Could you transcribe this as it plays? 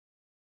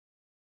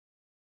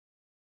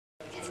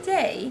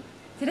today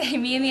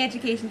me and the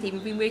education team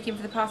have been working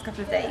for the past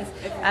couple of days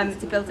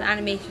to build an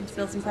animation, to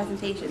build some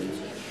presentations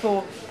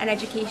for an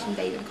education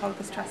day that the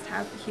Colobus Trust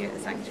have here at the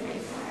sanctuary.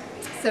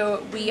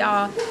 So we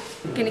are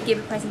going to give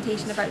a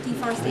presentation about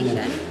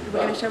deforestation. We're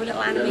going to show a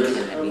little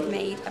animation that we've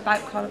made about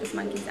Colobus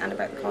monkeys and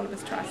about the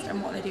Colobus Trust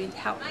and what they're doing to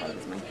help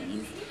Colobus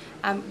monkeys,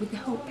 with the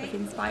hope of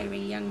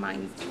inspiring young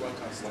minds.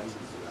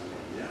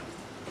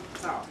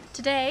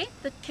 Today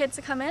the kids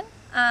are coming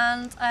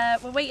and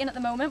we're waiting at the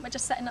moment. We're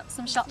just setting up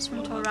some shots for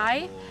them to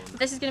arrive.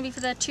 This is going to be for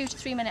the 2 to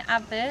 3 minute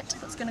advert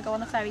that's going to go on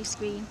the ferry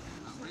screen.